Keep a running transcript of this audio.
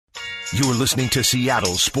You're listening to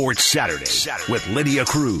Seattle Sports Saturday with Lydia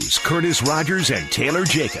Cruz, Curtis Rogers, and Taylor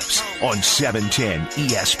Jacobs on 710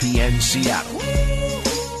 ESPN Seattle.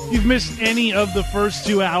 If you've missed any of the first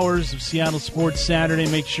 2 hours of Seattle Sports Saturday,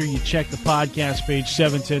 make sure you check the podcast page,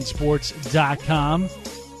 710sports.com.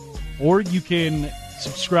 Or you can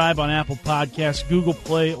subscribe on Apple Podcasts, Google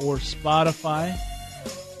Play, or Spotify.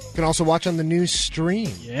 You can also watch on the new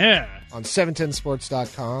stream. Yeah. On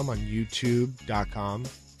 710sports.com, on youtube.com,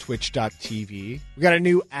 twitch.tv. We got a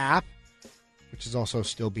new app, which is also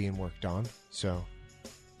still being worked on. So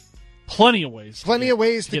plenty of ways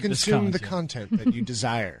to consume the content that you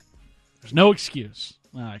desire. There's no excuse.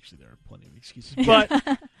 Well, actually, there are plenty of excuses, but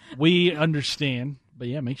we understand. But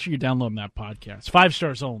yeah, make sure you're downloading that podcast. 5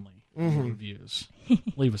 stars only. Reviews.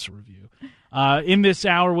 Leave us a review. In this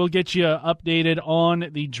hour, we'll get you updated on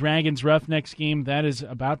the Dragons Roughnecks game that is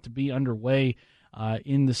about to be underway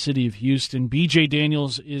in the city of Houston. B.J.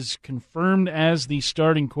 Daniels is confirmed as the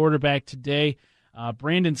starting quarterback today.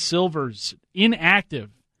 Brandon Silver's inactive.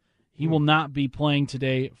 He will not be playing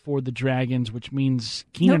today for the Dragons, which means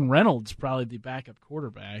Keenan Reynolds, probably the backup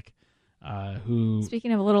quarterback.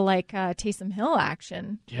 Speaking of a little like Taysom Hill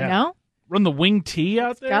action, you know? Run the wing T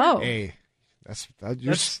out there? Go. Hey,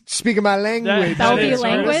 you're speaking my language. That'll be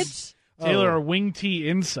language? Taylor, our wing T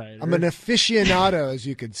insider. I'm an aficionado, as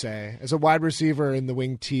you could say. As a wide receiver in the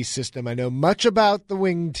wing T system, I know much about the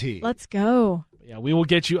wing T. Let's go. Yeah, we will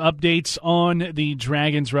get you updates on the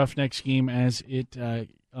Dragons Roughnecks game as it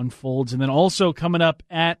unfolds. And then also coming up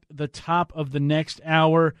at the top of the next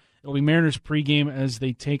hour, it'll be Mariners pregame as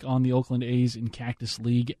they take on the Oakland A's in Cactus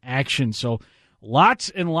League action. So lots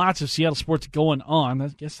and lots of Seattle sports going on. I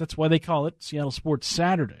guess that's why they call it Seattle Sports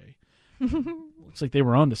Saturday. Looks like they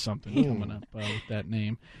were onto something coming up with that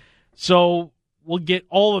name. So we'll get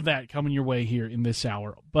all of that coming your way here in this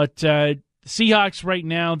hour. But the Seahawks right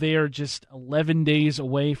now, they are just 11 days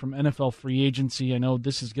away from NFL free agency. I know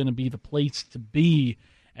this is going to be the place to be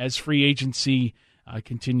as free agency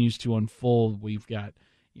continues to unfold. We've got,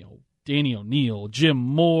 Danny O'Neal, Jim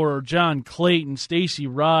Moore, John Clayton, Stacey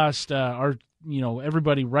Ross,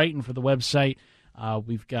 everybody writing for the website.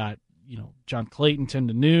 We've got, John Clayton 10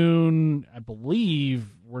 to noon. I believe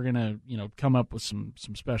we're going to, come up with some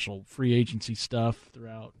special free agency stuff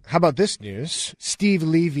throughout. How about this news? Steve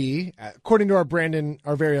Levy, according to our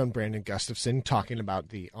very own Brandon Gustafson, talking about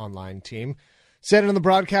the online team, said on the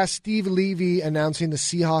broadcast, Steve Levy announcing the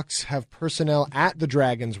Seahawks have personnel at the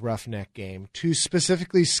Dragons Roughneck game to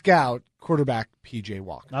specifically scout quarterback P.J.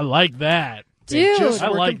 Walker. I like that. Dude,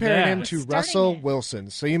 We're comparing him to Russell Wilson.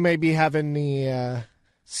 So you may be having the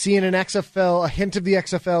seeing a hint of the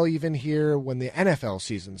XFL even here when the NFL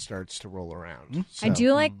season starts to roll around. So, I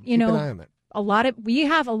do like, keep an eye on it. We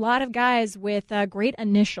have a lot of guys with great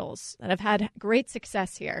initials that have had great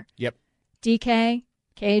success here. Yep. DK,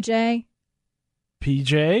 KJ,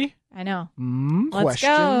 PJ. I know. Let's Question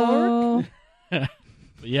go. Mark?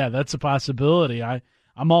 Yeah, that's a possibility.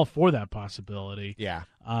 I'm all for that possibility. Yeah.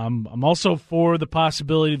 I'm also for the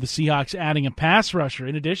possibility of the Seahawks adding a pass rusher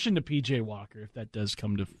in addition to P.J. Walker, if that does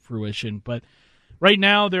come to fruition. But right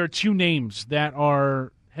now, there are 2 names that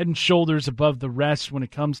are head and shoulders above the rest when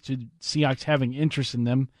it comes to Seahawks having interest in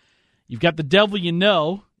them. You've got the devil you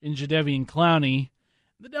know in Jadeveon Clowney,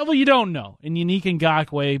 the devil you don't know in Yannick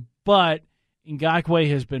Ngakoue, but Ngakoue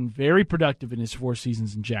has been very productive in his 4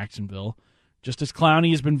 seasons in Jacksonville, just as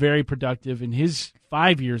Clowney has been very productive in his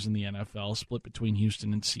 5 years in the NFL, split between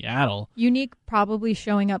Houston and Seattle. Unique probably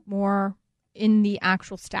showing up more in the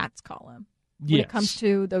actual stats column when it comes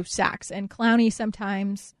to those sacks. And Clowney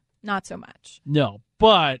sometimes not so much. No,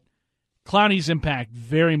 but Clowney's impact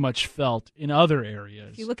very much felt in other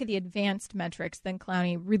areas. If you look at the advanced metrics, then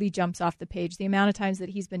Clowney really jumps off the page. The amount of times that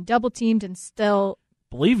he's been double-teamed and still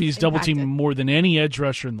I believe he's double-teamed more than any edge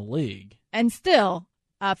rusher in the league. And still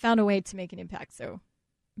found a way to make an impact. So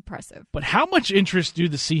impressive. But how much interest do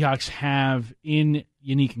the Seahawks have in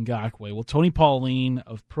Yannick Ngakoue? Well, Tony Pauline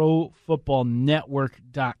of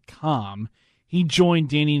ProFootballNetwork.com, he joined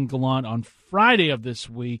Danny and Gallant on Friday of this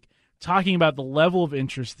week talking about the level of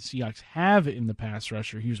interest the Seahawks have in the pass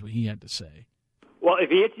rusher. Here's what he had to say. Well, if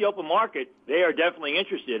he hits the open market, they are definitely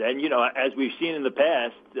interested. And, as we've seen in the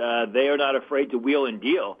past, they are not afraid to wheel and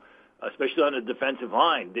deal, especially on the defensive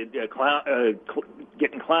line. Getting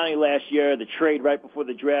Clowney last year, the trade right before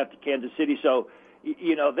the draft to Kansas City. So,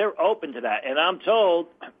 they're open to that. And I'm told,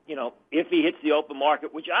 if he hits the open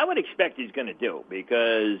market, which I would expect he's going to do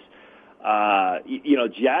because –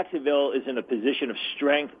 Jacksonville is in a position of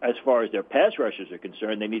strength as far as their pass rushers are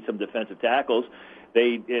concerned. They need some defensive tackles.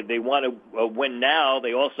 They want to win now.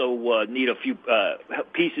 They also need a few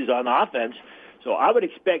pieces on offense. So I would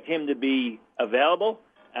expect him to be available,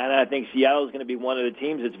 and I think Seattle is going to be one of the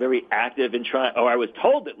teams that's very active in trying, or I was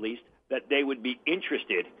told at least, that they would be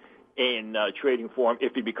interested in trading for him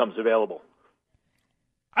if he becomes available.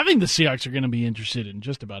 I think the Seahawks are going to be interested in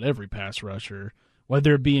just about every pass rusher,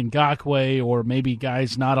 whether it be Ngakoue or maybe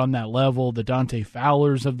guys not on that level, the Dante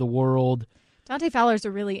Fowlers of the world. Dante Fowler's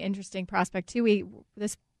a really interesting prospect, too. We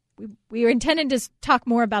were intending to talk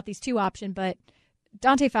more about these two options, but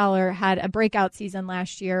Dante Fowler had a breakout season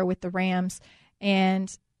last year with the Rams,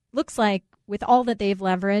 and looks like with all that they've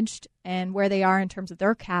leveraged and where they are in terms of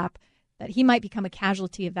their cap, that he might become a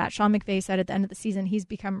casualty of that. Sean McVay said at the end of the season he's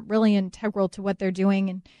become really integral to what they're doing,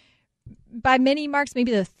 and by many marks,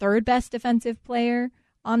 maybe the third best defensive player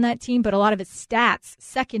on that team, but a lot of his stats,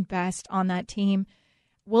 second best on that team.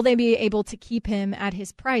 Will they be able to keep him at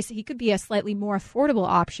his price? He could be a slightly more affordable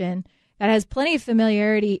option that has plenty of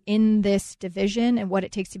familiarity in this division and what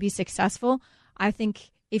it takes to be successful. I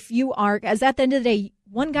think if you are, as at the end of the day,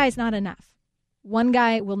 one guy is not enough. One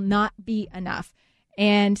guy will not be enough.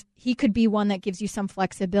 And he could be one that gives you some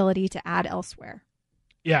flexibility to add elsewhere.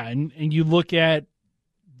 Yeah, and you look at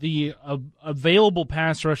the available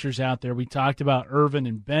pass rushers out there. We talked about Irvin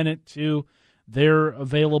and Bennett, too. They're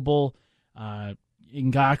available.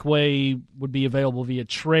 Ngakoue would be available via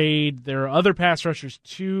trade. There are other pass rushers,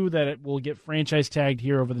 too, that will get franchise tagged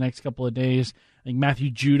here over the next couple of days. I think Matthew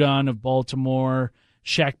Judon of Baltimore,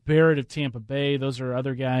 Shaq Barrett of Tampa Bay. Those are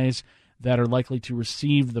other guys that are likely to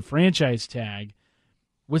receive the franchise tag.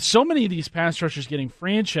 With so many of these pass rushers getting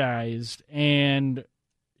franchised and,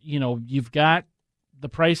 you've got the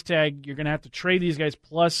price tag, you're going to have to trade these guys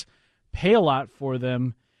plus pay a lot for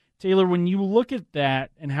them. Taylor, when you look at that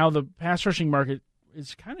and how the pass rushing market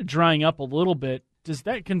is kind of drying up a little bit, does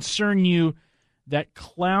that concern you that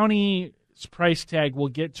Clowney's price tag will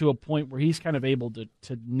get to a point where he's kind of able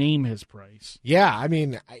to name his price? Yeah, I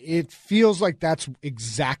mean, it feels like that's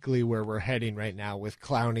exactly where we're heading right now with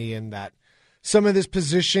Clowney, and that some of this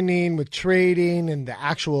positioning with trading and the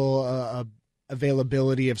actual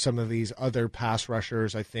availability of some of these other pass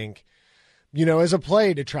rushers, I think, as a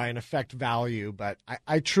play to try and affect value. But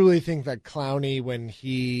I truly think that Clowney,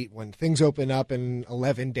 when things open up in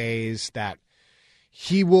 11 days, that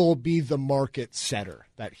he will be the market setter,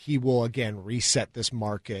 that he will, again, reset this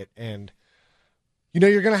market. And,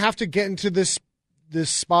 you're going to have to get into this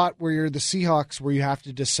spot where you're the Seahawks, where you have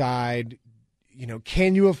to decide,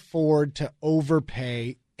 can you afford to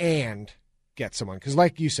overpay and get someone? Because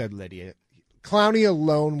like you said, Lydia, Clowney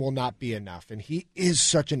alone will not be enough, and he is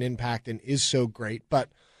such an impact and is so great. But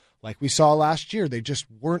like we saw last year, they just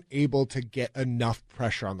weren't able to get enough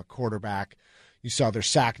pressure on the quarterback. You saw their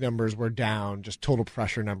sack numbers were down, just total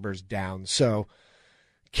pressure numbers down. So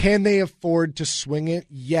can they afford to swing it?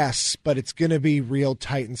 Yes, but it's going to be real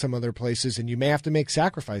tight in some other places, and you may have to make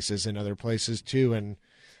sacrifices in other places too. And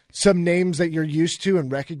some names that you're used to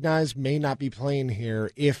and recognize may not be playing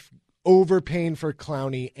here if overpaying for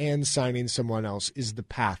Clowney and signing someone else is the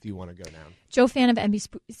path you want to go down. Joe Fan of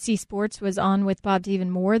NBC Sports was on with Bob Devin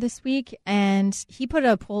Moore this week, and he put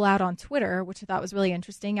a poll out on Twitter, which I thought was really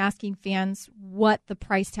interesting, asking fans what the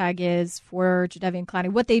price tag is for Jadeveon Clowney,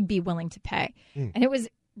 what they'd be willing to pay. And it was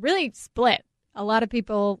really split. A lot of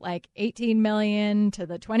people like 18 million to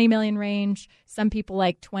the 20 million range. Some people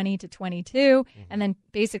like 20 to 22, and then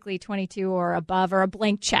basically 22 or above, or a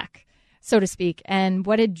blank check, so to speak. And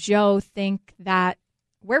what did Joe think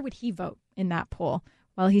where would he vote in that poll?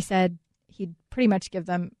 Well, he said he'd pretty much give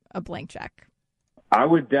them a blank check. I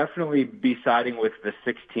would definitely be siding with the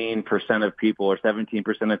 16% of people or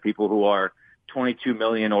 17% of people who are 22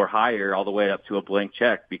 million or higher, all the way up to a blank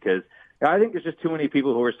check, because I think there's just too many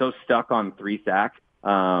people who are so stuck on 3 sacks.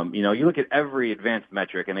 You look at every advanced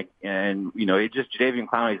metric, and Jadeveon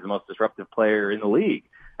Clowney is the most disruptive player in the league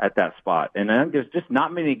at that spot. And I think there's just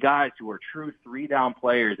not many guys who are true 3-down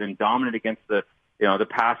players and dominant against the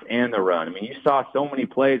pass and the run. I mean, you saw so many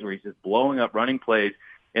plays where he's just blowing up running plays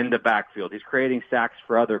in the backfield. He's creating sacks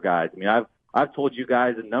for other guys. I mean, I've told you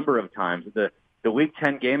guys a number of times that the Week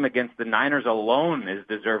 10 game against the Niners alone is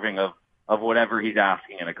deserving of whatever he's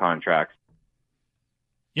asking in a contract.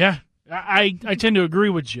 Yeah, I tend to agree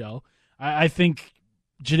with Joe. I think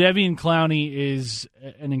Jadeveon Clowney is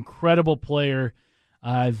an incredible player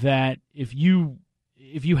that if you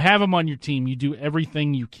have him on your team, you do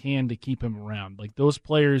everything you can to keep him around. Like, those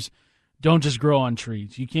players don't just grow on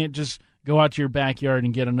trees. You can't just go out to your backyard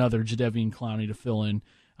and get another Jadeveon Clowney to fill in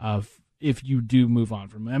if you do move on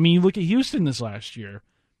from him. I mean, you look at Houston this last year.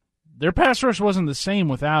 Their pass rush wasn't the same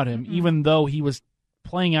without him, even though he was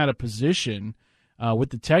playing out of position with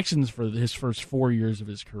the Texans for his first 4 years of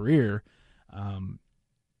his career.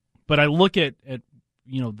 But I look at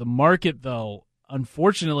the market, though.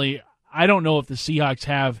 Unfortunately, I don't know if the Seahawks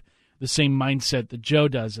have the same mindset that Joe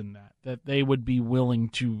does in that they would be willing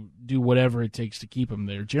to do whatever it takes to keep him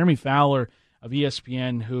there. Jeremy Fowler of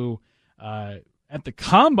ESPN, who at the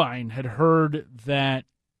Combine had heard that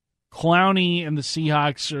Clowney and the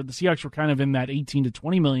Seahawks were kind of in that $18 to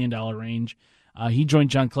 $20 million range. He joined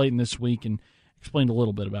John Clayton this week and explained a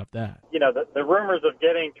little bit about that. The rumors of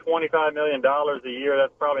getting $25 million a year,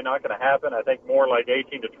 that's probably not going to happen. I think more like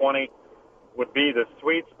 18 to 20 would be the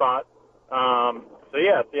sweet spot.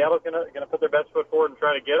 Seattle's going to put their best foot forward and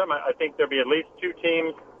try to get him. I think there'll be at least two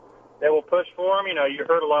teams that will push for him. You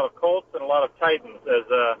heard a lot of Colts and a lot of Titans as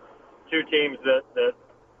two teams that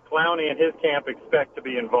Clowney and his camp expect to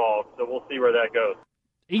be involved. So we'll see where that goes.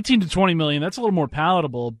 18 to 20 million, that's a little more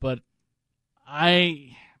palatable, but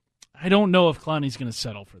I don't know if Clowney's going to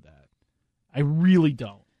settle for that. I really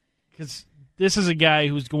don't. Because this is a guy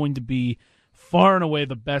who's going to be far and away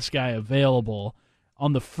the best guy available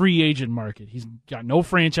on the free agent market. He's got no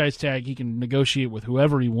franchise tag. He can negotiate with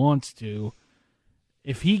whoever he wants to.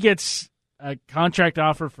 If he gets a contract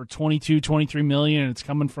offer for $22-23 million and it's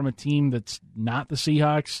coming from a team that's not the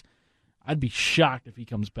Seahawks, I'd be shocked if he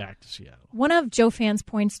comes back to Seattle. One of Joe Fan's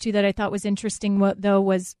points, too, that I thought was interesting, though,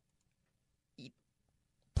 was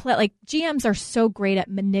GMs are so great at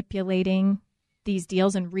manipulating these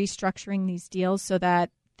deals and restructuring these deals so that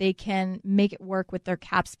they can make it work with their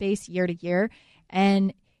cap space year to year.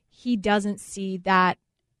 And he doesn't see that,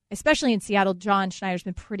 especially in Seattle. John Schneider's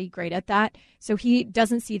been pretty great at that. So he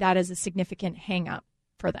doesn't see that as a significant hang-up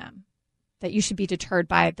for them, that you should be deterred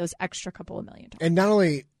by those extra couple of $1 million. And not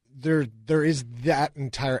only there is that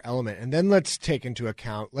entire element, and then let's take into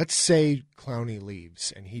account, let's say Clowney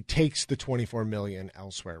leaves and he takes the $24 million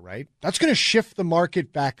elsewhere, right? That's going to shift the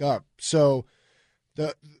market back up. So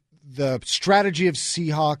the strategy of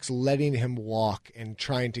Seahawks letting him walk and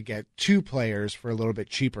trying to get two players for a little bit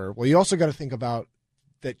cheaper. Well, you also got to think about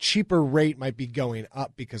that cheaper rate might be going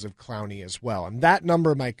up because of Clowney as well. And that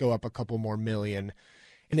number might go up a couple more million.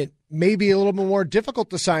 And it may be a little bit more difficult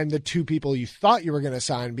to sign the two people you thought you were going to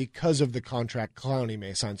sign because of the contract Clowney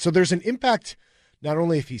may sign. So there's an impact not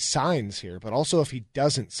only if he signs here, but also if he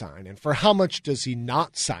doesn't sign. And for how much does he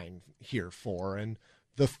not sign here for? And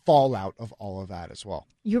the fallout of all of that as well.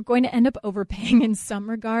 You're going to end up overpaying in some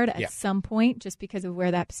regard at some point just because of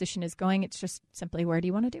where that position is going. It's just simply, where do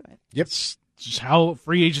you want to do it? Yep. It's just how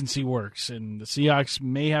free agency works. And the Seahawks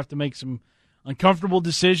may have to make some uncomfortable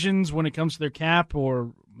decisions when it comes to their cap,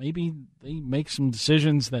 or maybe they make some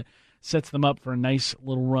decisions that sets them up for a nice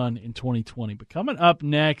little run in 2020. But coming up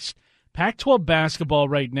next, Pac-12 basketball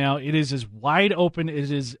right now, it is as wide open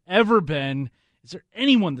as it has ever been. Is there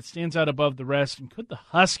anyone that stands out above the rest? And could the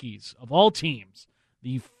Huskies, of all teams,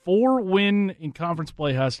 the 4-win in conference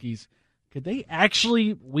play Huskies, could they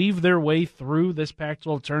actually weave their way through this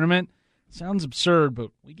Pac-12 tournament? Sounds absurd, but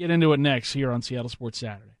we get into it next here on Seattle Sports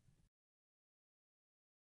Saturday.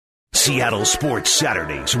 Seattle Sports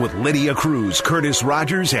Saturdays with Lydia Cruz, Curtis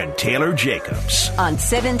Rogers, and Taylor Jacobs. On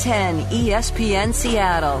 710 ESPN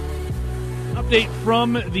Seattle. Update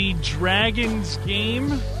from the Dragons game.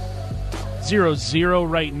 0-0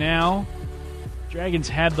 right now. Dragons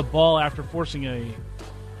had the ball after forcing a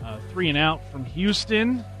 3-and-out from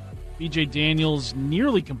Houston. B.J. Daniels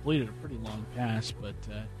nearly completed a pretty long pass, but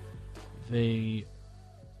they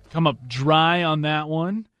come up dry on that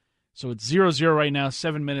one. So it's 0-0 right now,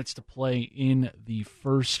 7 minutes to play in the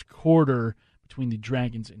first quarter between the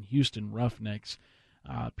Dragons and Houston Roughnecks.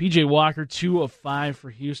 P.J. Walker, 2 of 5 for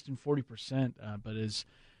Houston, 40%, but as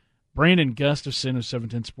Brandon Gustafson of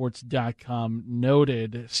 710sports.com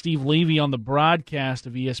noted, Steve Levy on the broadcast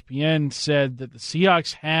of ESPN said that the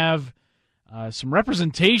Seahawks have some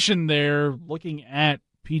representation there looking at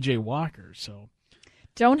P.J. Walker. So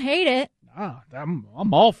don't hate it.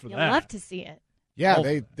 I'm all for that. You'll love to see it.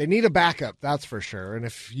 Yeah, they need a backup, that's for sure. And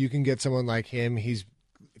if you can get someone like him, if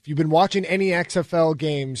you've been watching any XFL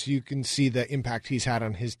games, you can see the impact he's had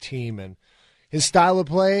on his team and his style of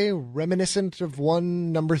play, reminiscent of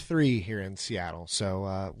one number 3 here in Seattle.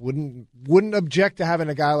 So wouldn't object to having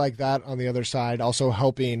a guy like that on the other side, also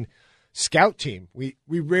helping scout team. We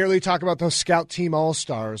rarely talk about those scout team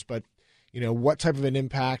all-stars, but what type of an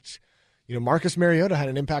impact. Marcus Mariota had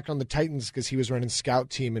an impact on the Titans because he was running scout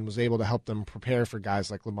team and was able to help them prepare for guys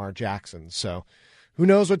like Lamar Jackson. So who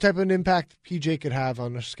knows what type of an impact PJ could have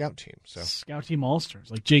on a scout team. So scout team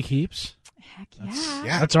all-stars, like Jake Heaps. Heck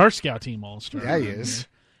yeah. That's our scout team all-star. Yeah, he is.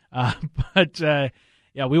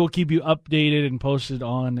 We will keep you updated and posted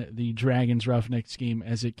on the Dragons Roughnecks game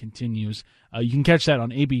as it continues. You can catch that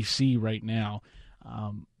on ABC right now.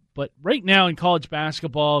 But right now in college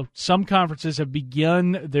basketball, some conferences have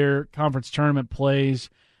begun their conference tournament plays.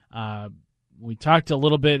 We talked a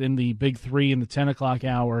little bit in the Big Three in the 10 o'clock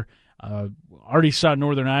hour. Already saw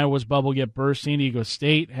Northern Iowa's bubble get burst. San Diego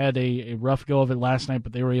State had a rough go of it last night,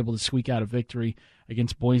 but they were able to squeak out a victory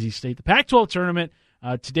against Boise State. The Pac-12 tournament,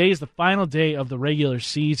 today is the final day of the regular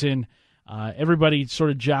season. Everybody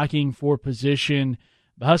sort of jockeying for position.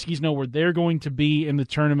 The Huskies know where they're going to be in the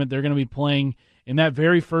tournament. They're going to be playing in that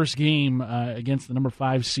very first game against the number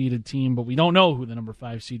 5 seeded team, but we don't know who the number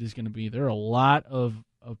 5 seed is going to be. There are a lot of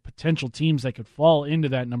potential teams that could fall into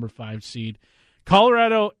that number 5 seed.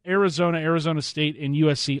 Colorado, Arizona State, and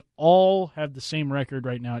USC all have the same record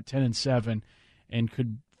right now at 10-7 and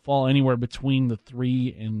could fall anywhere between the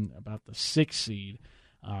 3 and about the 6 seed.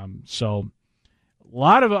 So a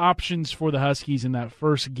lot of options for the Huskies in that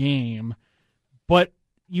first game. But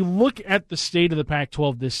you look at the state of the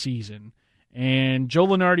Pac-12 this season, and Joe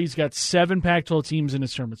Lunardi's got 7 Pac-12 teams in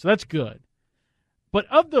his tournament, so that's good. But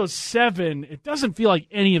of those 7, it doesn't feel like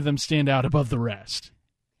any of them stand out above the rest.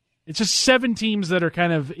 It's just 7 teams that are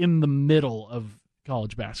kind of in the middle of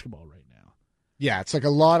college basketball right now. Yeah, it's like a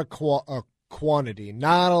lot of quantity,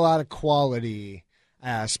 not a lot of quality,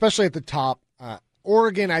 especially at the top.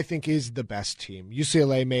 Oregon, I think, is the best team.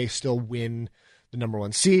 UCLA may still win the number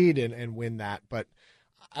 1 seed and win that, but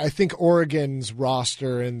I think Oregon's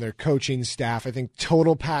roster and their coaching staff, I think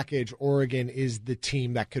total package, Oregon is the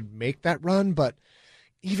team that could make that run, but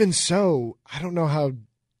even so, I don't know how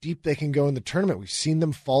deep they can go in the tournament. We've seen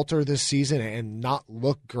them falter this season and not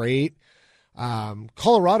look great.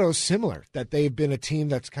 Colorado's similar, that they've been a team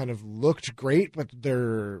that's kind of looked great, but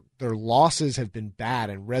their losses have been bad,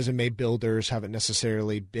 and resume builders haven't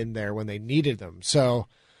necessarily been there when they needed them. So,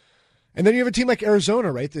 and then you have a team like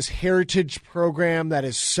Arizona, right? This heritage program that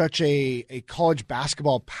is such a college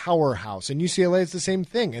basketball powerhouse, and UCLA is the same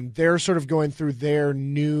thing, and they're sort of going through their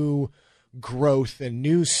new growth and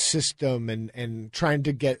new system and trying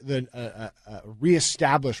to get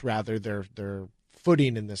reestablish rather their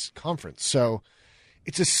footing in this conference. So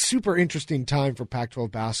it's a super interesting time for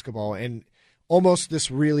Pac-12 basketball, and almost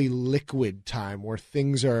this really liquid time where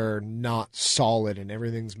things are not solid and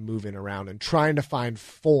everything's moving around and trying to find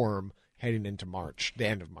form heading into March, the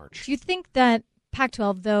end of March. Do you think that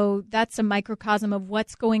Pac-12, though, that's a microcosm of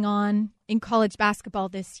what's going on in college basketball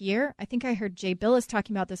this year? I think I heard Jay Billis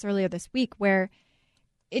talking about this earlier this week, where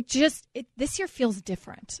this year feels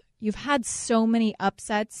different. You've had so many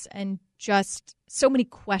upsets and just so many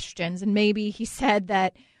questions, and maybe he said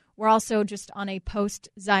that we're also just on a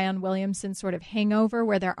post-Zion Williamson sort of hangover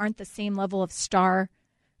where there aren't the same level of star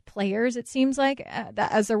players, it seems like,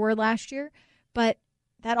 as there were last year. But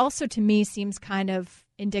that also, to me, seems kind of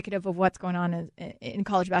indicative of what's going on in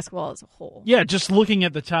college basketball as a whole. Yeah, just looking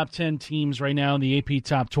at the top 10 teams right now in the AP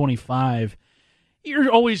Top 25,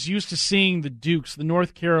 you're always used to seeing the Dukes, the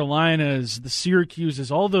North Carolinas, the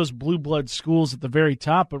Syracuses, all those blue blood schools at the very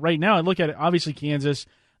top. But right now, I look at it, obviously Kansas,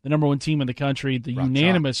 the number 1 team in the country, the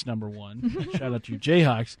unanimous number 1. Shout out to you,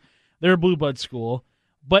 Jayhawks. They're a blue blood school.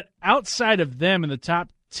 But outside of them in the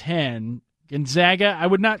top 10, Gonzaga, I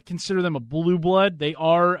would not consider them a blue blood. They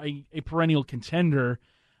are a perennial contender.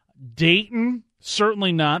 Dayton,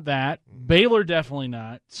 certainly not that. Baylor, definitely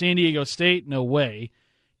not. San Diego State, no way.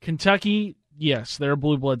 Kentucky, yes, they're a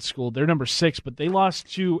blue blood school. They're number 6, but they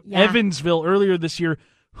lost to Evansville earlier this year,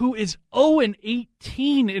 who is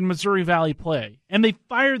 0-18 in Missouri Valley play. And they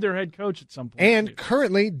fired their head coach at some point. And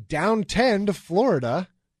currently down 10 to Florida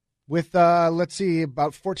with,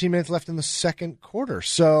 about 14 minutes left in the second quarter.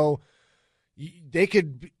 So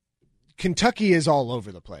Kentucky is all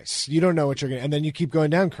over the place. You don't know what you're going to, and then you keep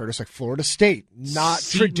going down, Curtis, like Florida State, not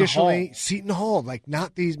traditionally Seton Hall, like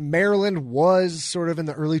not these. Maryland was sort of in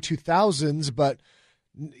the early 2000s, but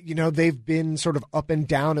they've been sort of up and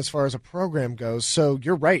down as far as a program goes. So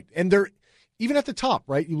you're right, and they're even at the top,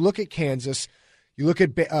 right? You look at Kansas, you look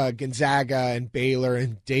at Gonzaga and Baylor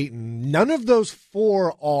and Dayton. None of those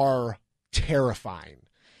 4 are terrifying.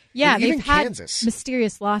 Yeah, and even they've had Kansas.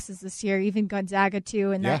 Mysterious losses this year, even Gonzaga,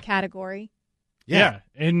 too, in that category. Yeah,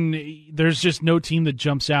 and there's just no team that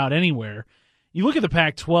jumps out anywhere. You look at the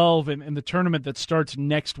Pac-12 and the tournament that starts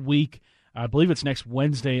next week. I believe it's next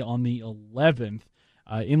Wednesday on the 11th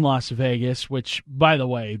in Las Vegas, which, by the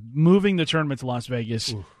way, moving the tournament to Las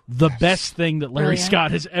Vegas, best thing that Larry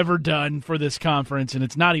Scott has ever done for this conference, and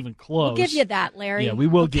it's not even close. We'll give you that, Larry. Yeah, we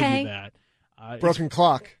will give you that. Broken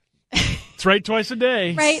clock. It's right twice a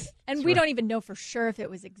day. Right, and we don't even know for sure if it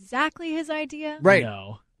was exactly his idea. Right.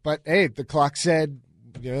 No. But, hey, the clock said,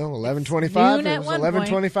 11:25. It was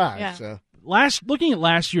 11:25. Yeah. So Looking at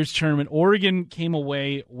last year's tournament, Oregon came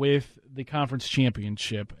away with the conference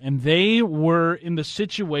championship, and they were in the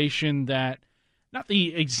situation that, not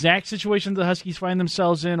the exact situation the Huskies find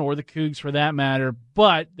themselves in, or the Cougs for that matter,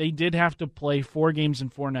 but they did have to play 4 games in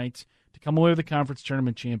 4 nights to come away with the conference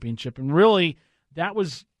tournament championship. And really, that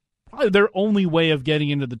was probably their only way of getting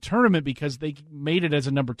into the tournament because they made it as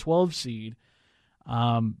a number 12 seed.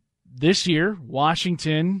 This year,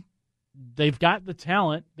 Washington, they've got the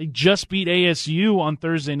talent. They just beat ASU on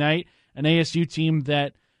Thursday night, an ASU team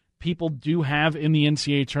that people do have in the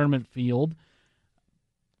NCAA tournament field.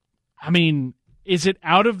 I mean, is it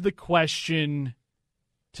out of the question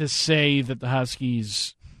to say that the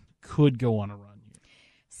Huskies could go on a run here?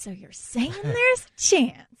 So you're saying there's a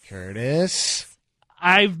chance. Curtis.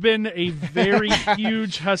 I've been a very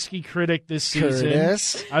huge Husky critic this season.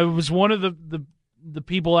 Curtis. I was one of the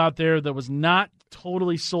people out there that was not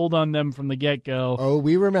totally sold on them from the get-go. Oh,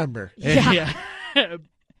 we remember. Yeah.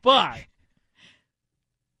 But,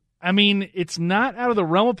 I mean, it's not out of the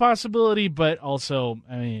realm of possibility, but also,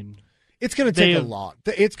 I mean, it's going to take a lot.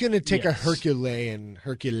 It's going to take a Yes.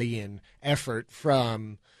 Herculean effort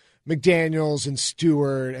from McDaniels and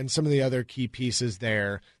Stewart and some of the other key pieces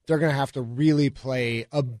there. They're going to have to really play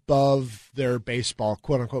above their baseball,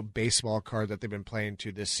 quote-unquote baseball card that they've been playing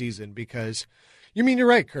to this season because, you're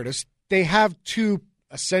right, Curtis. They have 2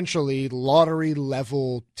 essentially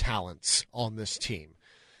lottery-level talents on this team.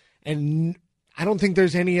 And I don't think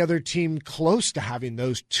there's any other team close to having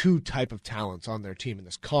those 2 type of talents on their team in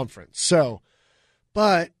this conference. So,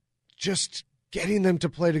 but just getting them to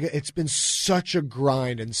play together, it's been such a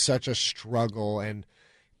grind and such a struggle. And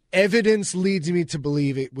evidence leads me to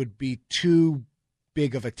believe it would be too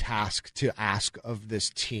big of a task to ask of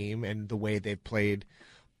this team and the way they've played.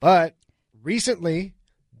 But recently,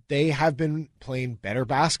 they have been playing better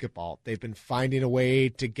basketball. They've been finding a way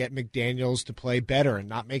to get McDaniels to play better and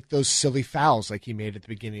not make those silly fouls like he made at the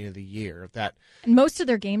beginning of the year. And most of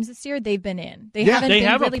their games this year, they've been in. They have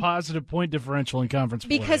really, a positive point differential in conference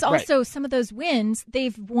play. because also some of those wins,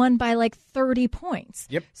 they've won by like 30 points.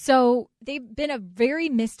 Yep. So they've been a very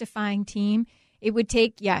mystifying team. It would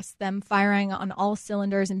take, yes, them firing on all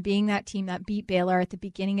cylinders and being that team that beat Baylor at the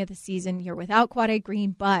beginning of the season. You're without Quade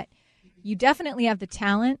Green, but you definitely have the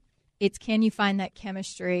talent. It's can you find that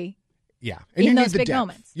chemistry? Yeah. And in you those need the big depth.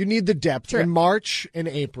 moments. You need the depth. True. In March and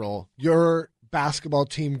April, your basketball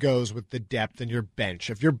team goes with the depth in your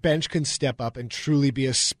bench. If your bench can step up and truly be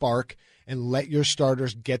a spark and let your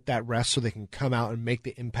starters get that rest so they can come out and make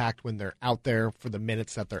the impact when they're out there for the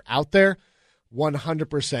minutes that they're out there,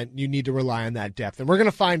 100% you need to rely on that depth. And we're going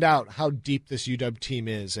to find out how deep this UW team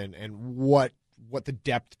is and what the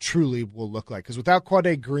depth truly will look like. Because without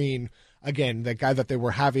Quade Green, again, the guy that they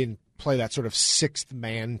were having play that sort of 6th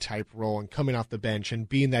man type role and coming off the bench and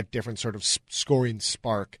being that different sort of scoring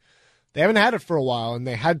spark, they haven't had it for a while, and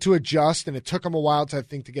they had to adjust, and it took them a while to, I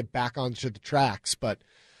think, to get back onto the tracks. But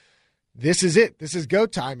this is it. This is go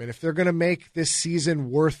time. And if they're going to make this season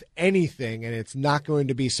worth anything, and it's not going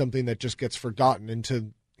to be something that just gets forgotten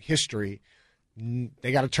into history,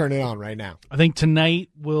 they got to turn it on right now. I think tonight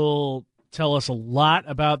will tell us a lot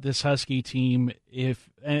about this Husky team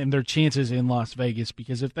and their chances in Las Vegas,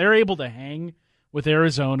 because if they're able to hang with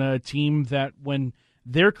Arizona, a team that when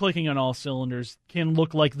they're clicking on all cylinders can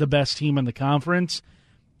look like the best team in the conference,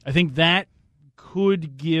 I think that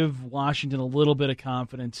could give Washington a little bit of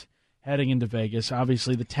confidence heading into Vegas.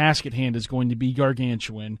 Obviously, the task at hand is going to be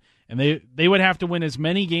gargantuan, and they would have to win as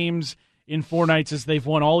many games in 4 nights as they've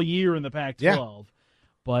won all year in the Pac-12. Yeah.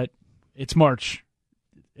 But it's March.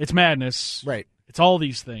 It's madness. Right. It's all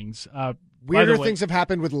these things. Weirder things have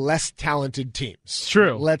happened with less talented teams.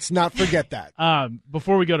 True. Let's not forget that.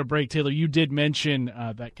 Before we go to break, Taylor, you did mention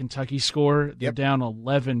that Kentucky score. They're down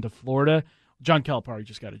 11 to Florida. John Calipari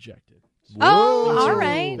just got ejected. Oh, all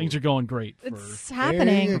right. Things are going great for It's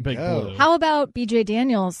happening. Big go. Blue. How about BJ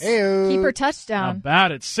Daniels? Heyo. Keeper How touchdown.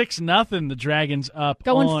 about it? 6-0. The Dragons up.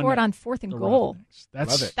 Going on for it on 4th and the goal. Roughnecks.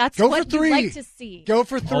 That's Love it. That's Go what for 3. you like to see. Go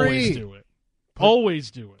for 3. Always do it.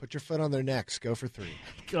 Always do it. Put your foot on their necks. Go for 3.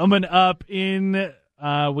 Coming up in,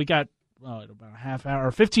 we got about a half hour,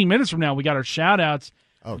 or 15 minutes from now, we got our shout-outs.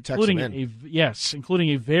 Oh, text them in. Including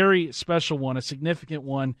a very special one, a significant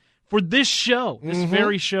one for this show, this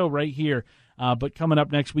very show right here. But coming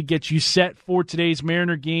up next, we get you set for today's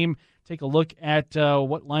Mariner game. Take a look at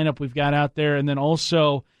what lineup we've got out there, and then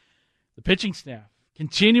also the pitching staff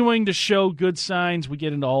continuing to show good signs. We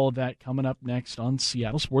get into all of that coming up next on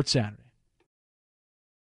Seattle Sports Saturday.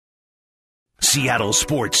 Seattle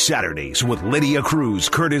Sports Saturdays with Lydia Cruz,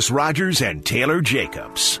 Curtis Rogers, and Taylor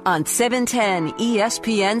Jacobs. On 710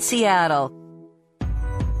 ESPN Seattle.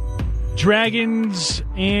 Dragons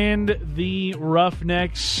and the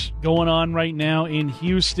Roughnecks going on right now in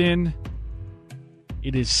Houston.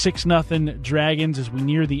 It is 6-0 Dragons as we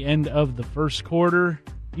near the end of the first quarter.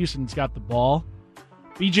 Houston's got the ball.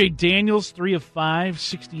 B.J. Daniels, 3 of 5,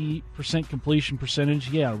 60% completion percentage.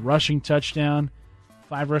 Yeah, rushing touchdown.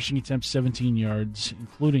 5 rushing attempts, 17 yards,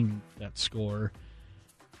 including that score.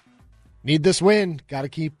 Need this win. Got to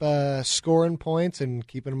keep scoring points and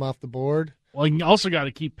keeping them off the board. Well, you also got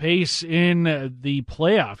to keep pace in the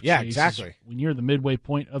playoff chase. Yeah, exactly. We near the midway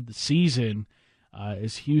point of the season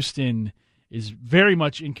as Houston is very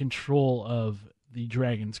much in control of the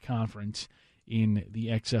Dragons conference in the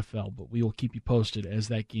XFL. But we will keep you posted as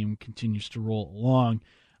that game continues to roll along.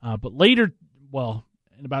 But later, well,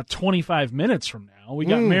 in about 25 minutes from now, we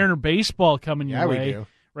got Mariner baseball coming your way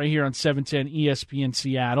right here on 710 ESPN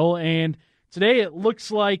Seattle. And today it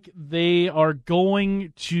looks like they are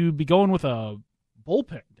going to be going with a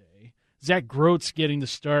bullpen day. Zach Groats getting the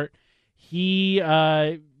start. He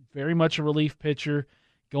very much a relief pitcher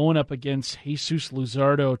going up against Jesus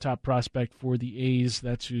Luzardo, top prospect for the A's.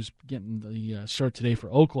 That's who's getting the start today for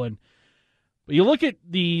Oakland. But you look at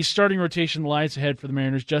the starting rotation lies ahead for the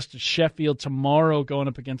Mariners. Justice Sheffield tomorrow going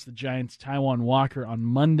up against the Giants. Taijuan Walker on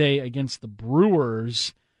Monday against the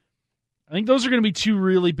Brewers. I think those are going to be 2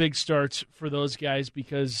 really big starts for those guys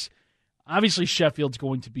because obviously Sheffield's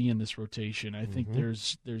going to be in this rotation. I think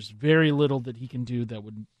there's very little that he can do that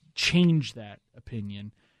would change that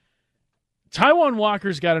opinion. Taijuan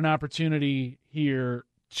Walker's got an opportunity here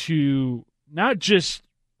to not just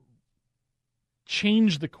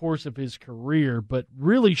change the course of his career, but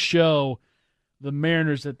really show the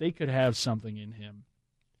Mariners that they could have something in him.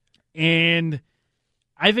 And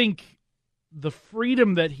I think the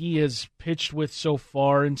freedom that he has pitched with so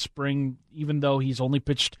far in spring, even though he's only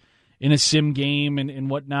pitched in a sim game and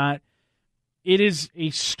whatnot, it is a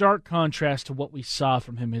stark contrast to what we saw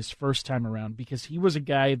from him his first time around because he was a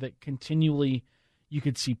guy that continually you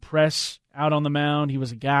could see press out on the mound. He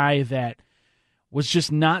was a guy that was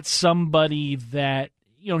just not somebody that,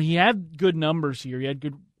 he had good numbers here. He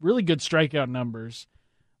had really good strikeout numbers.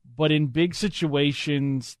 But in big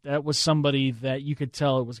situations, that was somebody that you could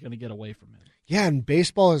tell it was going to get away from him. Yeah, and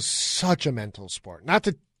baseball is such a mental sport. Not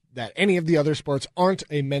that any of the other sports aren't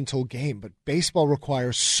a mental game, but baseball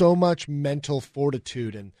requires so much mental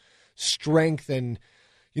fortitude and strength. And,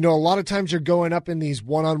 a lot of times you're going up in these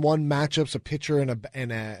one-on-one matchups, a pitcher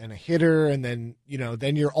and a hitter, and then,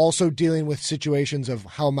 then you're also dealing with situations of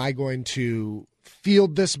how am I going to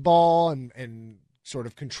field this ball and sort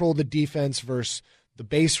of control the defense versus the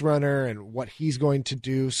base runner and what he's going to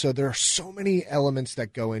do. So there are so many elements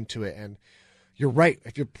that go into it. And you're right.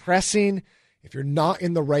 If you're pressing, if you're not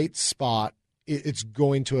in the right spot, it's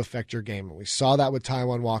going to affect your game. And we saw that with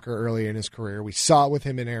Taijuan Walker early in his career. We saw it with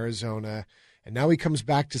him in Arizona. And now he comes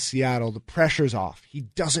back to Seattle. The pressure's off. He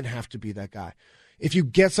doesn't have to be that guy. If you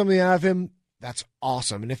get something out of him, that's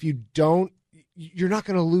awesome. And if you don't, you're not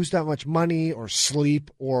going to lose that much money or sleep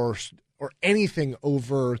or anything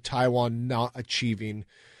over Taijuan not achieving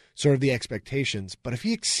sort of the expectations. But if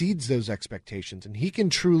he exceeds those expectations and he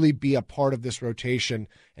can truly be a part of this rotation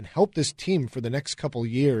and help this team for the next couple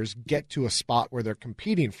years get to a spot where they're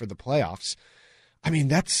competing for the playoffs, I mean,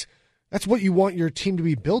 that's what you want your team to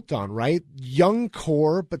be built on, right? Young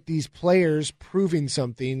core, but these players proving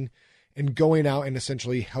something and going out and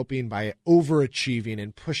essentially helping by overachieving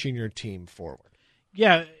and pushing your team forward.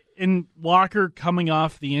 Yeah, and Walker coming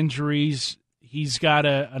off the injuries, he's got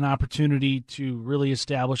an opportunity to really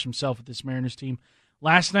establish himself with this Mariners team.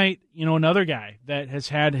 Last night, another guy that has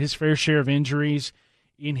had his fair share of injuries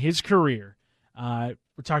in his career.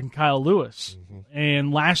 We're talking Kyle Lewis.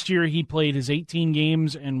 And last year he played his 18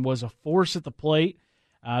 games and was a force at the plate.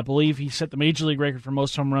 I believe he set the Major League record for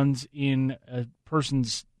most home runs in a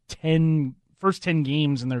person's first 10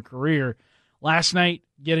 games in their career. Last night,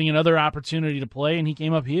 getting another opportunity to play, and he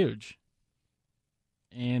came up huge.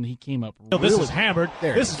 And he came up really This is hammered.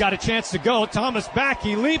 This has got a chance to go. Thomas back.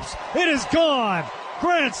 He leaps. It is gone.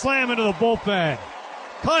 Grand slam into the bullpen.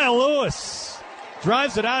 Kyle Lewis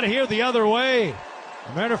drives it out of here the other way.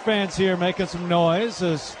 The Mariner fans here making some noise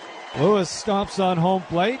as Lewis stomps on home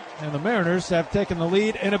plate, and the Mariners have taken the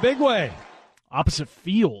lead in a big way. Opposite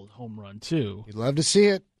field home run, too. You'd love to see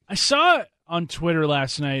it. I saw it on Twitter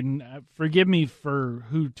last night, and forgive me for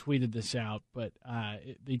who tweeted this out, but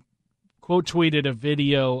they quote tweeted a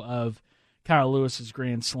video of Kyle Lewis's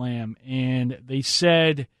grand slam, and they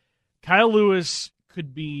said Kyle Lewis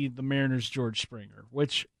could be the Mariners' George Springer,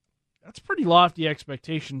 which that's pretty lofty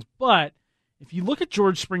expectations, but if you look at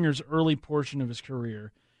George Springer's early portion of his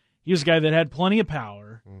career, he was a guy that had plenty of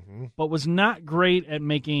power, but was not great at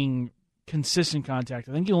making consistent contact.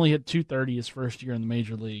 I think he only hit .230 his first year in the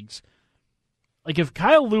major leagues. Like, if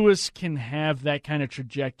Kyle Lewis can have that kind of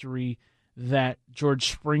trajectory that George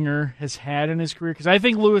Springer has had in his career, because I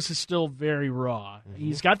think Lewis is still very raw. Mm-hmm.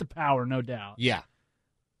 He's got the power, no doubt. Yeah.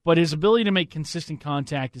 But his ability to make consistent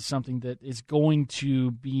contact is something that is going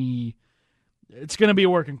to be – it's going to be a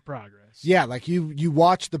work in progress. Yeah, like you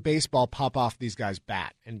watch the baseball pop off these guys'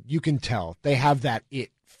 bat, and you can tell they have that it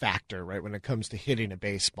factor, right, when it comes to hitting a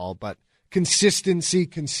baseball. But consistency.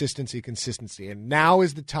 And now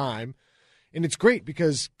is the time. And it's great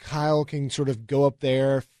because Kyle can sort of go up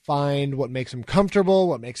there, find what makes him comfortable,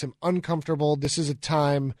 what makes him uncomfortable. This is a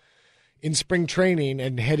time in spring training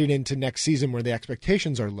and heading into next season where the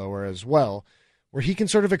expectations are lower as well, where he can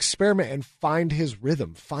sort of experiment and find his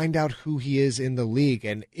rhythm, find out who he is in the league.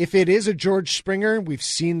 And if it is a George Springer, we've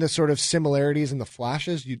seen the sort of similarities and the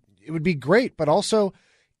flashes, it would be great. But also,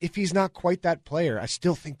 if he's not quite that player, I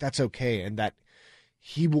still think that's okay, and that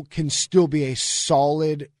he can still be a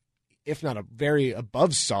solid, if not a very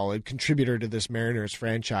above solid, contributor to this Mariners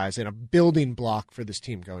franchise and a building block for this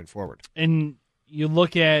team going forward. And you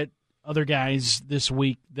look at other guys this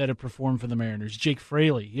week that have performed for the Mariners. Jake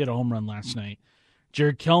Fraley, he had a home run last night.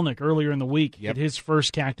 Jared Kelenic earlier in the week hit his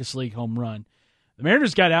first Cactus League home run. The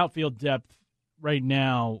Mariners got outfield depth right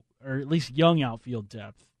now, or at least young outfield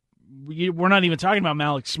depth. We're not even talking about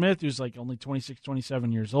Malik Smith, who's like only 26,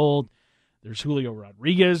 27 years old. There's Julio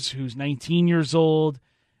Rodriguez, who's 19 years old.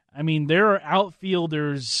 I mean, there are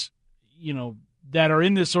outfielders, that are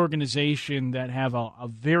in this organization that have a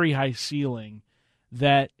very high ceiling.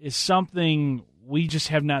 That is something we just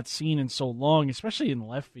have not seen in so long, especially in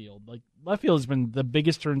left field. Like, left field has been the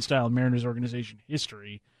biggest turnstile in Mariners organization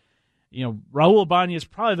history. Raul Ibanez is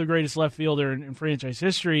probably the greatest left fielder in franchise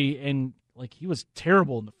history, and he was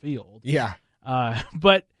terrible in the field. Yeah.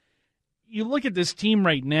 But you look at this team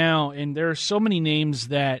right now, and there are so many names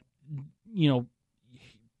that,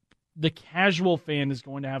 the casual fan is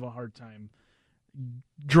going to have a hard time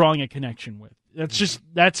drawing a connection with.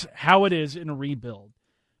 That's how it is in a rebuild.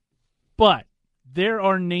 But there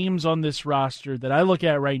are names on this roster that I look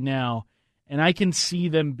at right now, and I can see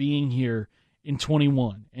them being here in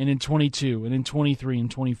 21 and in 22 and in 23 and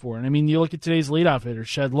 24. And I mean, you look at today's leadoff hitter,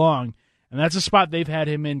 Shed Long, and that's a spot they've had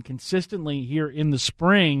him in consistently here in the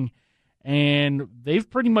spring, and they've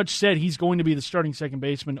pretty much said he's going to be the starting second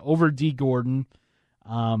baseman over D. Gordon.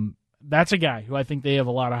 That's a guy who I think they have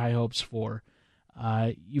a lot of high hopes for.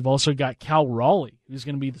 You've also got Cal Raleigh, who's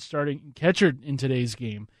going to be the starting catcher in today's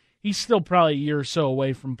game. He's still probably a year or so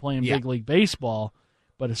away from playing big league baseball,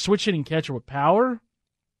 but a switch-hitting catcher with power,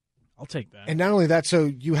 I'll take that. And not only that, so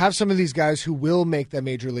you have some of these guys who will make that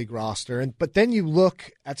major league roster, but then you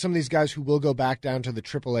look at some of these guys who will go back down to the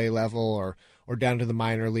AAA level or down to the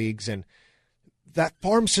minor leagues, and that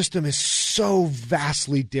farm system is so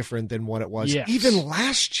vastly different than what it was even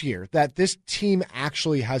last year, that this team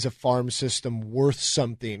actually has a farm system worth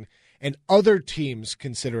something, and other teams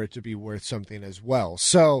consider it to be worth something as well.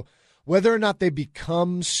 So whether or not they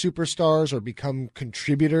become superstars or become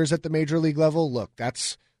contributors at the major league level, look,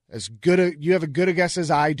 that's as good you have a good a guess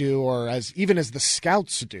as I do, or even as the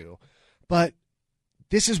scouts do. But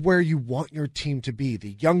this is where you want your team to be.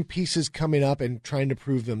 The young pieces coming up and trying to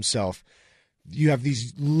prove themselves. You have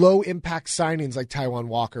these low-impact signings like Taijuan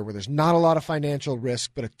Walker, where there's not a lot of financial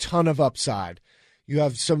risk, but a ton of upside. You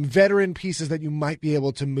have some veteran pieces that you might be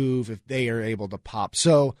able to move if they are able to pop.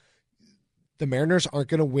 So the Mariners aren't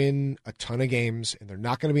going to win a ton of games, and they're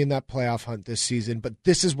not going to be in that playoff hunt this season, but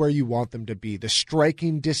this is where you want them to be. The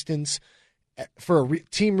striking distance for a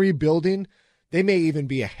team rebuilding, they may even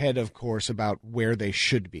be ahead of course about where they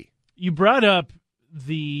should be. You brought up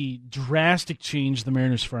the drastic change the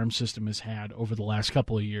Mariners farm system has had over the last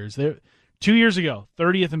couple of years. 2 years ago,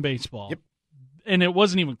 30th in baseball. Yep. And it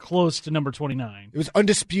wasn't even close to number 29. It was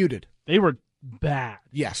undisputed. They were bad.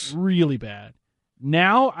 Yes. Really bad.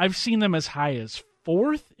 Now I've seen them as high as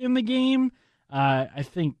 4th in the game. I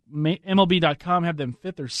think MLB.com have them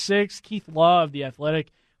 5th or 6th. Keith Law of The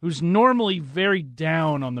Athletic, who's normally very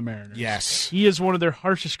down on the Mariners. Yes. He is one of their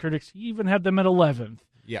harshest critics. He even had them at 11th.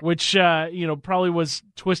 Yeah. Which, probably was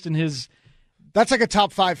twisting his... That's like a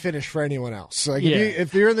top 5 finish for anyone else. Like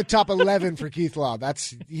if you're in the top 11 for Keith Law,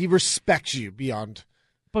 he respects you beyond.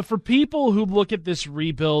 But for people who look at this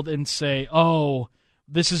rebuild and say, oh,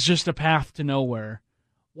 this is just a path to nowhere,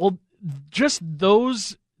 well, just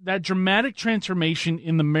that dramatic transformation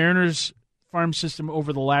in the Mariners farm system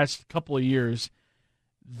over the last couple of years,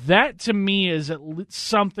 that to me is at least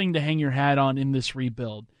something to hang your hat on in this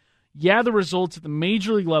rebuild. Yeah, the results at the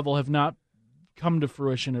major league level have not come to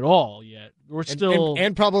fruition at all yet. We're still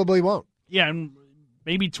and probably won't. Yeah, and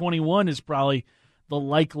maybe 21 is probably the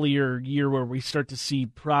likelier year where we start to see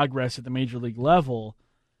progress at the major league level.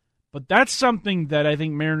 But that's something that I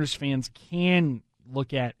think Mariners fans can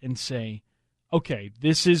look at and say, okay,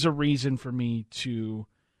 this is a reason for me to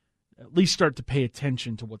at least start to pay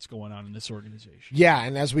attention to what's going on in this organization. Yeah,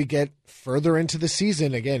 and as we get further into the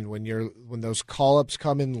season, again, when those call-ups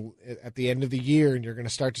come in at the end of the year, and you're going to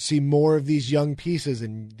start to see more of these young pieces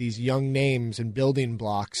and these young names and building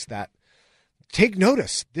blocks that take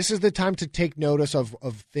notice. This is the time to take notice of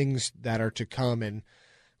things that are to come. And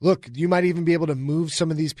look, you might even be able to move some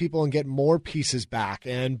of these people and get more pieces back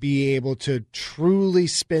and be able to truly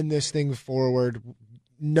spin this thing forward,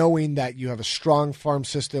 knowing that you have a strong farm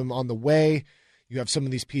system on the way, you have some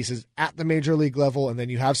of these pieces at the major league level, and then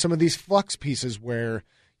you have some of these flux pieces where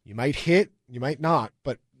you might hit, you might not,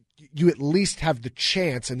 but you at least have the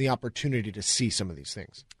chance and the opportunity to see some of these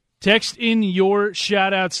things. Text in your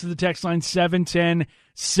shout-outs to the text line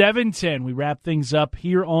 710-710. We wrap things up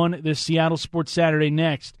here on the Seattle Sports Saturday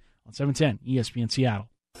next on 710 ESPN Seattle.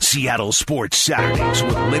 Seattle Sports Saturdays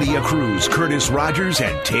with Lydia Cruz, Curtis Rogers,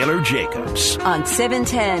 and Taylor Jacobs. On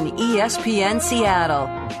 710 ESPN Seattle.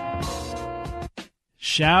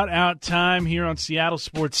 Shout-out time here on Seattle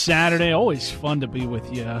Sports Saturday. Always fun to be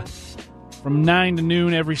with you from 9 to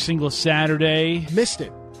noon every single Saturday. Missed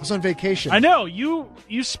it. I was on vacation. I know.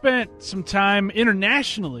 You spent some time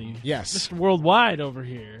internationally. Yes. Mr. Worldwide over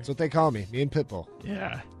here. That's what they call me and Pitbull.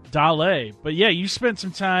 Yeah. Dale. But yeah, you spent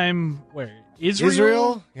some time where?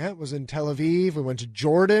 Israel? Yeah, it was in Tel Aviv. We went to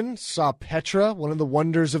Jordan, saw Petra, one of the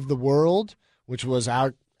wonders of the world, which was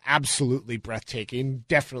absolutely breathtaking.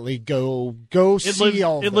 Definitely go see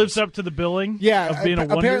all of it lives up to the billing of being a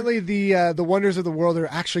wonder? Apparently the wonders of the world are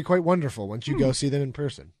actually quite wonderful once you go see them in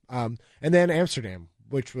person. And then Amsterdam,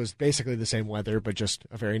 which was basically the same weather, but just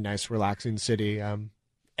a very nice, relaxing city.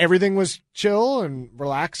 Everything was chill and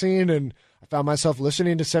relaxing, and I found myself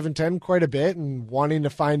listening to 710 quite a bit and wanting to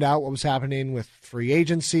find out what was happening with free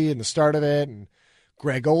agency and the start of it, and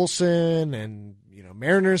Greg Olson, and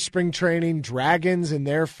Mariners spring training, Dragons in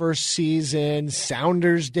their first season,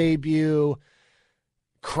 Sounders debut.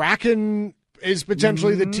 Kraken is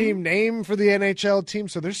potentially the team name for the NHL team,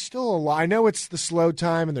 so there's still a lot. I know it's the slow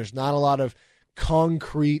time and there's not a lot of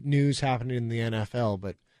concrete news happening in the NFL,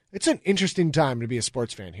 but it's an interesting time to be a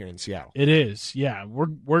sports fan here in Seattle. It is, yeah.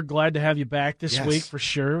 We're glad to have you back this week for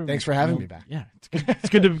sure. Thanks for having me back. Yeah, it's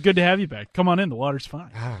good to have you back. Come on in, the water's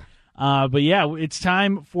fine. But yeah, it's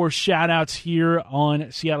time for shout-outs here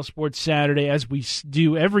on Seattle Sports Saturday, as we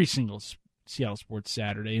do every single Seattle Sports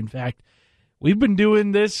Saturday. In fact, we've been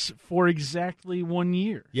doing this for exactly 1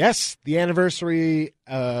 year. Yes, the anniversary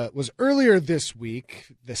was earlier this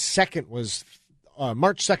week. The second was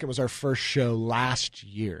March 2nd was our first show last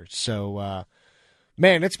year. So,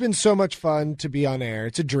 man, it's been so much fun to be on air.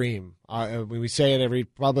 It's a dream. We say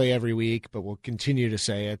it probably every week, but we'll continue to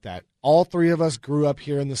say it, that all three of us grew up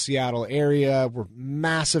here in the Seattle area. We're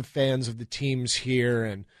massive fans of the teams here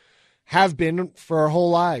and have been for our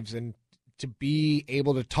whole lives. And to be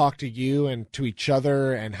able to talk to you and to each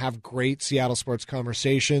other and have great Seattle sports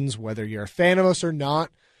conversations, whether you're a fan of us or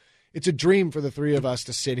not, it's a dream for the three of us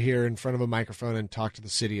to sit here in front of a microphone and talk to the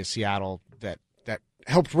city of Seattle that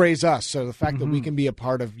helped raise us. So the fact that we can be a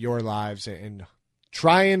part of your lives and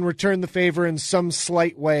try and return the favor in some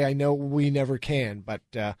slight way, I know we never can, but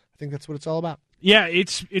I think that's what it's all about. Yeah,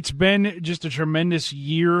 it's been just a tremendous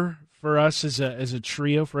year for us as a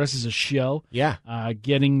trio, for us as a show. Yeah.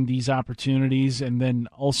 Getting these opportunities, and then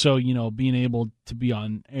also, being able to be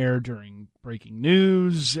on air during breaking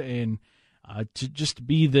news, and to just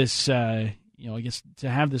be this, I guess to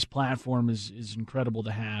have this platform is incredible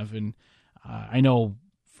to have. And I know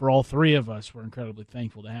for all three of us, we're incredibly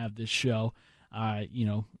thankful to have this show.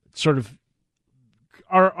 Sort of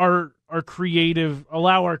our creative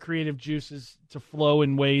juices to flow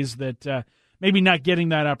in ways that maybe not getting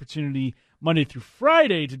that opportunity Monday through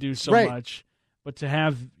Friday to do so much, but to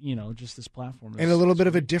have, just this platform. And a little bit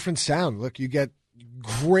of a different sound. Look, you get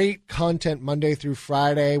great content Monday through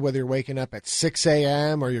Friday, whether you're waking up at 6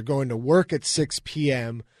 a.m. or you're going to work at 6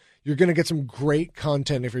 p.m. You're going to get some great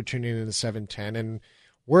content if you're tuning in to 710. And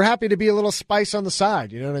we're happy to be a little spice on the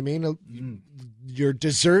side. You know what I mean? Your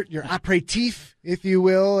dessert, your aperitif, if you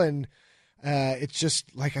will. And it's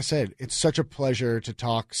just, like I said, it's such a pleasure to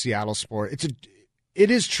talk Seattle sport.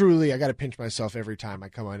 It is truly, I got to pinch myself every time I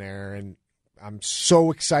come on air. And I'm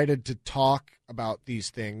so excited to talk about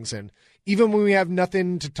these things. And even when we have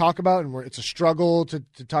nothing to talk about and it's a struggle to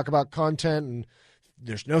talk about content, and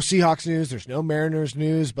there's no Seahawks news, there's no Mariners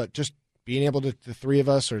news, but just being able to, the three of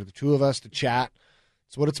us or the two of us, to chat,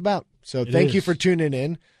 it's what it's about. So thank you for tuning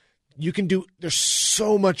in. there's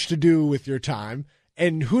so much to do with your time,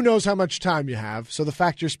 and who knows how much time you have. So the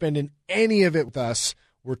fact you're spending any of it with us,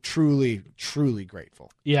 we're truly, truly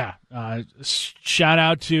grateful. Yeah. Shout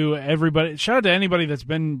out to everybody. Shout out to anybody that's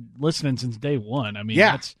been listening since day one. I mean,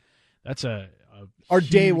 that's our huge,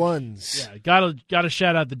 day ones. Yeah. Gotta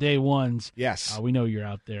shout out the day ones. Yes. We know you're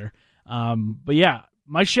out there. But yeah,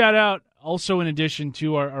 my shout out also in addition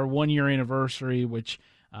to our 1 year anniversary, which,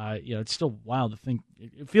 it's still wild to think.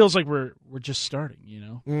 It feels like we're just starting,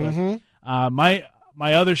 Mm-hmm. But,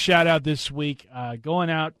 my other shout out this week, going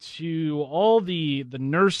out to all the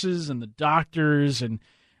nurses and the doctors and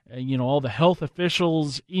all the health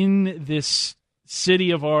officials in this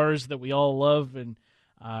city of ours that we all love. And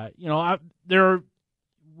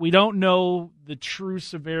we don't know the true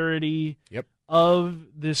severity of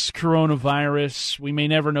this coronavirus. We may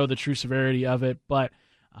never know the true severity of it, but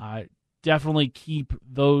definitely keep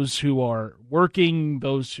those who are working,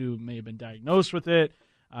 those who may have been diagnosed with it.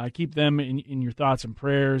 Keep them in your thoughts and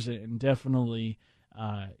prayers, and definitely,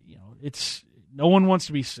 it's no one wants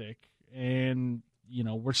to be sick, and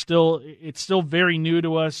it's still very new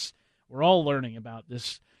to us. We're all learning about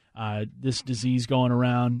this disease going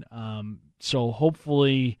around. So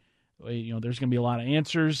hopefully, there's going to be a lot of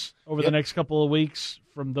answers over the next couple of weeks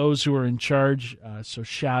from those who are in charge. So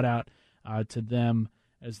shout out to them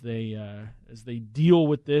as they deal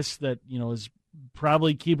with this that is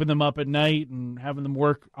probably keeping them up at night and having them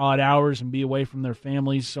work odd hours and be away from their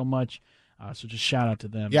families so much. So just shout out to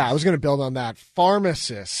them. Yeah, I was going to build on that.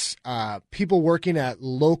 Pharmacists, people working at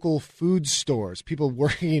local food stores, people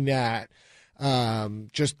working at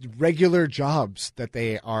just regular jobs that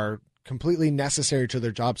they are completely necessary to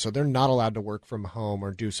their job, so they're not allowed to work from home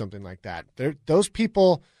or do something like that. Those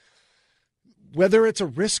people, whether it's a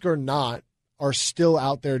risk or not, are still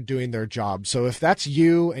out there doing their job. So if that's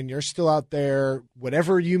you and you're still out there,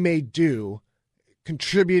 whatever you may do,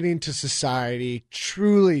 contributing to society,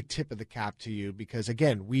 truly tip of the cap to you, because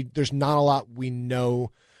again, there's not a lot we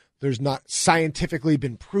know. There's not scientifically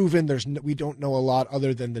been proven. We don't know a lot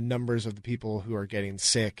other than the numbers of the people who are getting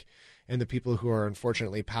sick and the people who are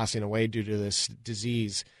unfortunately passing away due to this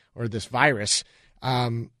disease or this virus.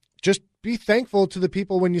 Just be thankful to the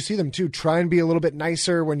people when you see them, too. Try and be a little bit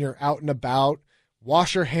nicer when you're out and about.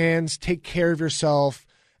 Wash your hands, take care of yourself,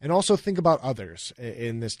 and also think about others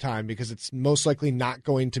in this time, because it's most likely not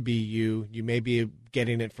going to be you. You may be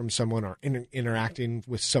getting it from someone or interacting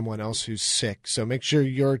with someone else who's sick. So make sure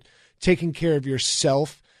you're taking care of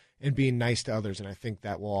yourself and being nice to others, and I think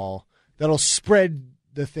that'll spread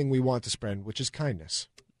the thing we want to spread, which is kindness.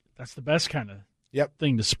 That's the best kind of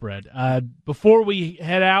thing to spread. Before we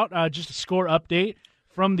head out, just a score update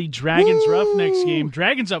from the Dragons Roughnecks game.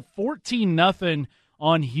 Dragons up 14-0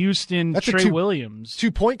 on Houston. That's Trey Williams.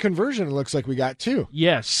 2-point conversion, it looks like we got too.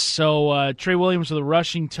 Yes. So Trey Williams with a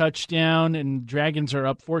rushing touchdown, and Dragons are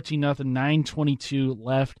up 14-0, 9:22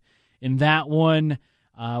 left in that one.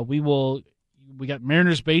 We got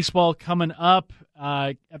Mariners baseball coming up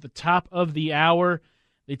at the top of the hour.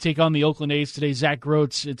 They take on the Oakland A's today. Zach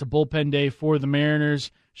Groats, it's a bullpen day for the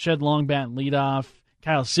Mariners. Shed Longbat and leadoff.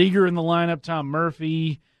 Kyle Seager in the lineup. Tom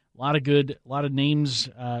Murphy. A lot of names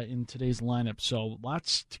in today's lineup. So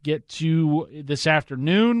lots to get to this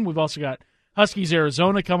afternoon. We've also got Huskies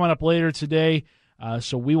Arizona coming up later today.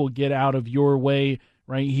 So we will get out of your way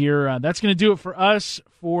right here. That's going to do it for us.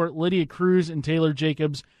 For Lydia Cruz and Taylor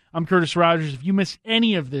Jacobs, I'm Curtis Rogers. If you miss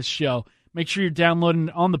any of this show, make sure you're downloading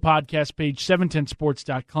it on the podcast page,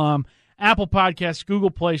 710sports.com, Apple Podcasts, Google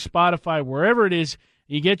Play, Spotify, wherever it is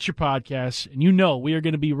you get your podcasts. And we are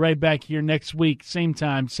going to be right back here next week, same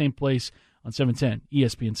time, same place on 710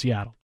 ESPN Seattle.